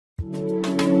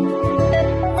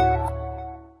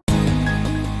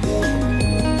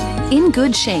In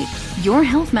Good Shape, your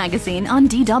health magazine on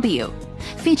DW,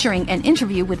 featuring an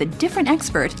interview with a different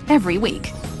expert every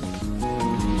week.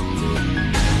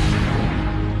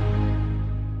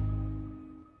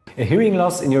 A hearing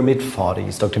loss in your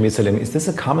mid-40s, Dr. Mir-Salim, is this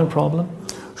a common problem?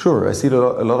 Sure, I see a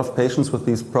lot of patients with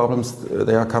these problems.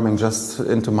 They are coming just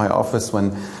into my office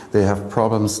when they have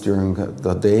problems during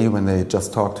the day, when they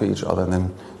just talk to each other, and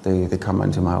then they come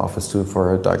into my office too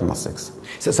for diagnostics.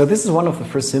 So this is one of the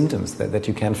first symptoms that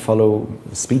you can't follow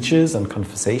speeches and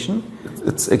conversation?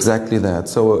 It's exactly that.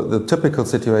 So the typical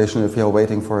situation, if you're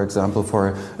waiting, for example,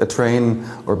 for a train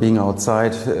or being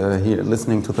outside here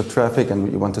listening to the traffic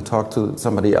and you want to talk to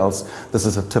somebody else, this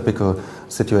is a typical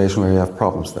situation where you have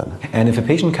problems then. And if a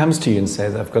patient comes to you and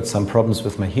says, I've got some problems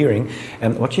with my hearing,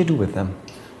 what do you do with them?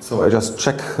 So I just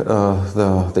check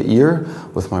the ear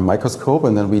with my microscope,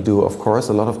 and then we do, of course,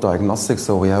 a lot of diagnostics.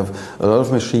 So we have a lot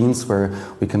of machines where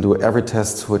we can do every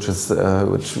test which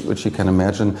you can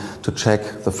imagine to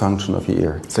check the function of your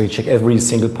ear. So you check every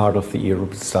single part of the ear,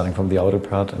 starting from the outer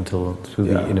part until to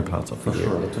the inner parts of the ear.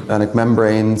 Sure. The tympanic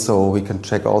membrane, so we can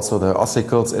check also the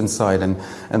ossicles inside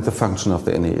and the function of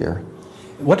the inner ear.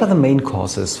 What are the main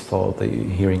causes for the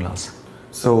hearing loss?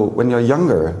 So when you're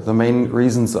younger, the main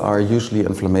reasons are usually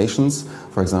inflammations,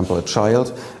 for example, a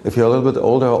child. If you're a little bit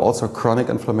older, also chronic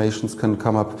inflammations can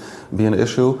come up, be an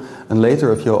issue. And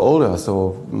later, if you're older,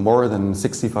 so more than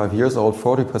 65 years old,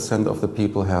 40% of the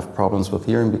people have problems with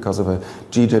hearing because of a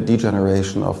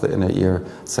degeneration of the inner ear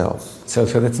cells. So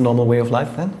that's a normal way of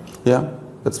life then? Yeah,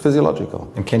 it's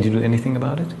physiological. And can't you do anything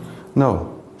about it?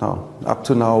 No. Up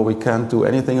to now, we can't do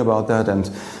anything about that. And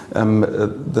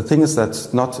the thing is that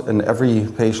not in every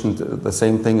patient the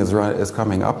same thing is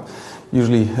coming up.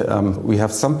 Usually, we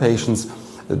have some patients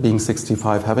being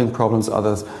 65 having problems.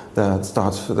 Others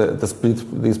that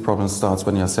these problems starts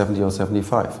when you're 70 or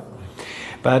 75.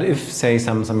 But if, say,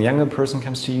 some younger person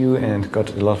comes to you and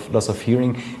got a loss of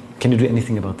hearing, can you do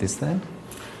anything about this then?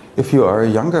 If you are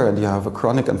younger and you have a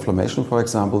chronic inflammation, for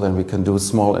example, then we can do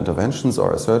small interventions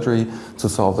or a surgery to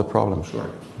solve the problem, sure.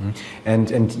 Mm-hmm.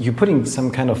 And you're putting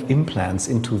some kind of implants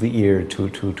into the ear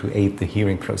to aid the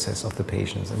hearing process of the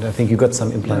patients. And I think you got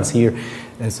some implants here.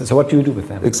 So what do you do with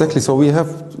them? Exactly. So we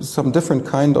have some different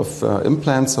kind of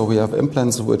implants. So we have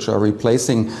implants which are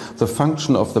replacing the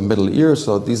function of the middle ear.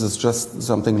 So this is just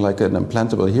something like an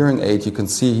implantable hearing aid. You can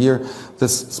see here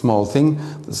this small thing.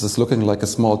 This is looking like a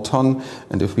small ton.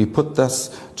 And if we put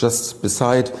this just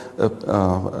beside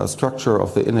a structure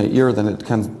of the inner ear, then it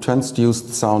can transduce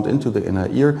the sound into the inner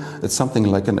ear. It's something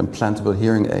like an implantable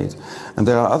hearing aid. And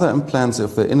there are other implants.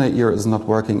 If the inner ear is not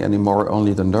working anymore,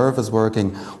 only the nerve is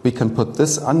working, we can put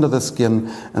this under the skin,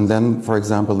 and then, for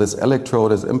example, this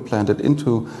electrode is implanted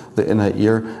into the inner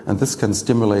ear, and this can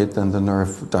stimulate then the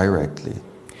nerve directly.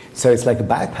 So it's like a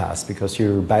bypass, because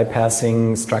you're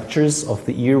bypassing structures of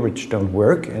the ear which don't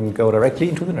work and go directly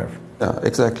into the nerve. Yeah,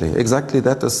 exactly.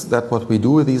 That is what we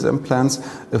do with these implants.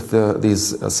 If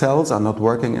these cells are not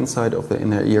working inside of the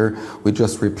inner ear, we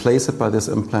just replace it by this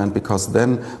implant, because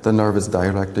then the nerve is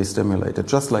directly stimulated,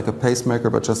 just like a pacemaker,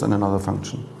 but just in another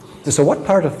function. So what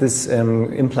part of this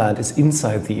implant is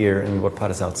inside the ear and what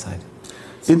part is outside?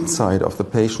 Inside of the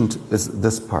patient is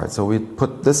this part. So we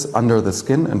put this under the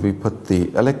skin and we put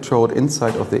the electrode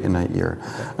inside of the inner ear.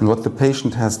 Okay. And what the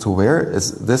patient has to wear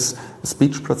is this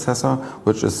speech processor,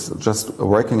 which is just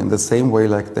working in the same way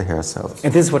like the hair cells.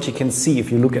 And this is what you can see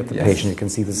if you look at the patient. You can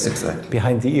see this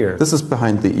behind the ear. This is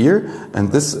behind the ear,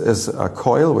 and this is a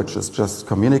coil which is just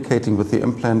communicating with the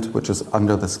implant, which is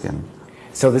under the skin.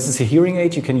 So this is a hearing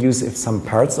aid you can use if some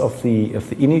parts of the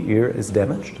inner ear is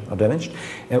damaged.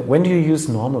 When do you use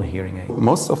normal hearing aids?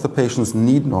 Most of the patients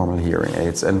need normal hearing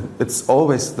aids, and it's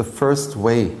always the first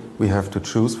way we have to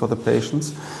choose for the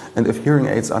patients. And if hearing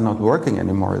aids are not working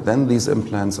anymore, then these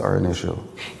implants are an issue.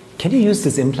 Can you use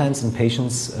these implants in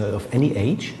patients of any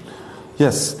age?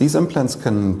 Yes, these implants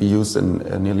can be used in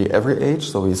nearly every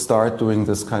age. So we start doing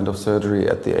this kind of surgery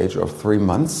at the age of 3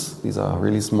 months. These are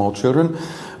really small children.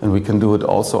 And we can do it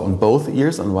also on both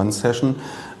ears in one session.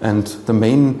 And the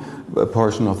main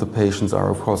portion of the patients are,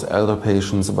 of course, elder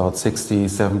patients, about 60,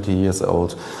 70 years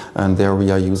old. And there we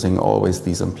are using always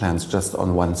these implants just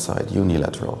on one side,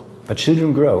 unilateral. But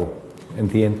children grow, and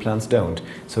the implants don't.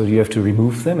 So do you have to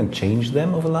remove them and change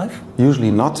them over life? Usually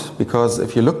not, because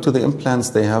if you look to the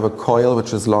implants, they have a coil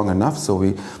which is long enough. So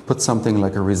we put something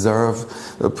like a reserve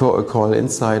coil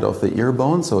inside of the ear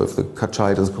bone. So if the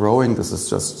child is growing, this is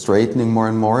just straightening more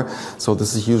and more. So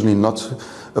this is usually not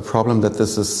a problem that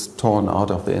this is torn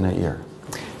out of the inner ear.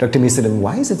 Dr. Mir-Salim,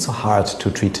 why is it so hard to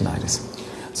treat tinnitus?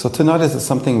 So tinnitus is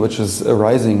something which is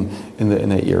arising in the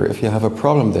inner ear. If you have a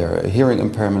problem there, a hearing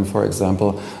impairment, for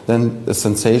example, then the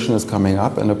sensation is coming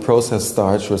up and a process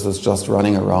starts which is just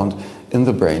running around in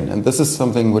the brain. And this is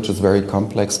something which is very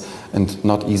complex and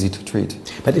not easy to treat.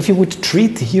 But if you would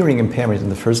treat the hearing impairment in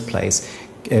the first place,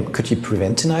 could you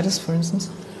prevent tinnitus, for instance?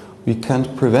 We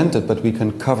can't prevent it, but we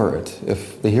can cover it.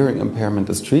 If the hearing impairment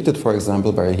is treated, for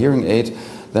example, by a hearing aid,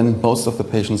 then most of the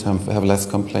patients have less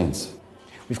complaints.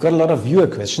 We've got a lot of viewer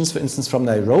questions, for instance, from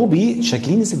Nairobi.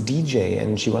 Jacqueline is a DJ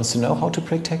and she wants to know how to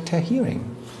protect her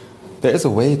hearing. There is a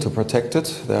way to protect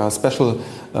it. There are special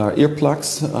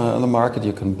earplugs on the market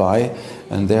you can buy,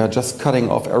 and they are just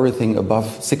cutting off everything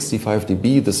above 65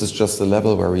 dB. This is just the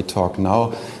level where we talk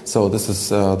now, so this is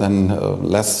then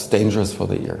less dangerous for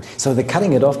the ear. So the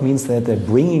cutting it off means that they're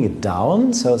bringing it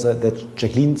down so that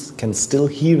Jacqueline can still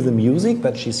hear the music,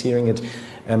 but she's hearing it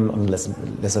on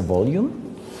lesser volume?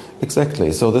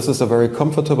 Exactly. So this is a very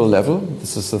comfortable level.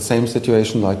 This is the same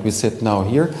situation like we sit now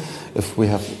here. If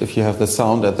you have the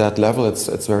sound at that level,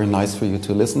 it's very nice for you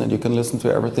to listen, and you can listen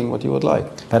to everything what you would like.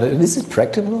 But is it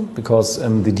practical? Because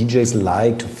the DJs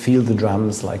like to feel the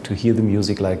drums, like to hear the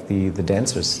music like the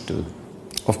dancers do.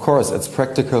 Of course, it's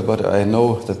practical, but I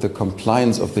know that the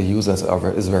compliance of the users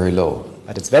is very low.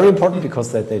 But it's very important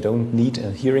because that they don't need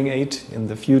a hearing aid in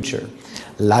the future.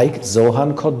 Like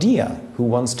Zohan Cordia, who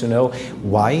wants to know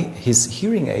why his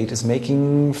hearing aid is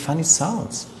making funny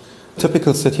sounds.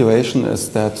 Typical situation is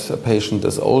that a patient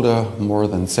is older, more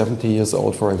than 70 years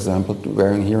old, for example,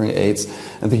 wearing hearing aids,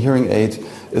 and the hearing aid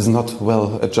is not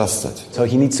well adjusted. So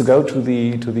he needs to go to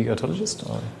the otologist?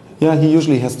 Or? Yeah, he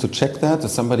usually has to check that.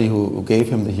 Somebody who gave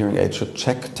him the hearing aid should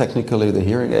check technically the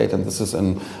hearing aid, and this is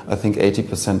in, I think,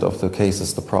 80% of the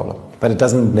cases the problem. But it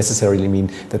doesn't necessarily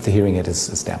mean that the hearing aid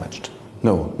is damaged?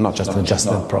 No, not just an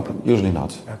adjustment problem. Usually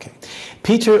not. Okay.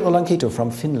 Peter Olankito from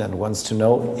Finland wants to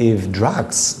know if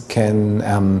drugs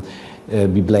can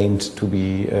be blamed to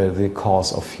be the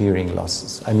cause of hearing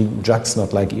losses. I mean, drugs,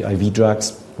 not like IV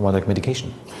drugs, more like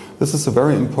medication. This is a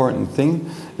very important thing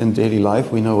in daily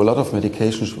life. We know a lot of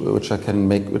medications which can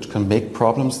make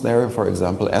problems there. For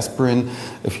example, aspirin.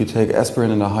 If you take aspirin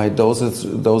in a high dosage,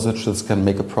 this can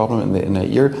make a problem in the inner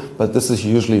ear, but this is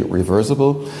usually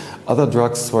reversible. Other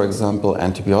drugs, for example,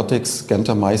 antibiotics,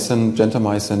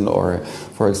 gentamicin, or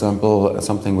for example,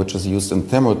 something which is used in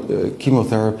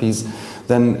chemotherapies,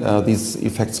 then these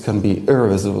effects can be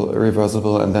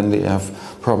irreversible, and then they have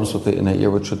problems with the inner ear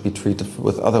which should be treated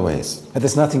with other ways. But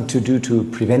there's nothing to do to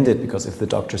prevent it, because if the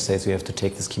doctor says you have to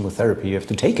take this chemotherapy, you have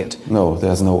to take it. No,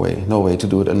 there's no way to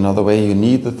do it. Another way, you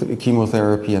need the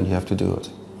chemotherapy and you have to do it.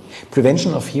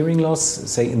 Prevention of hearing loss,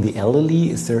 say in the elderly,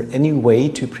 is there any way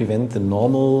to prevent the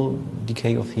normal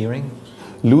decay of hearing?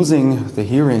 Losing the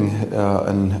hearing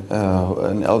in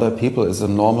elder people is a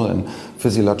normal and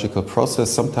physiological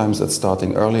process. Sometimes it's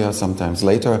starting earlier, sometimes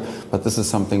later, but this is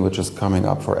something which is coming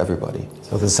up for everybody.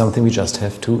 So this is something we just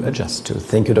have to adjust to.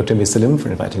 Thank you, Dr. Mir-Salim, for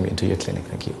inviting me into your clinic.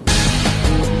 Thank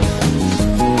you.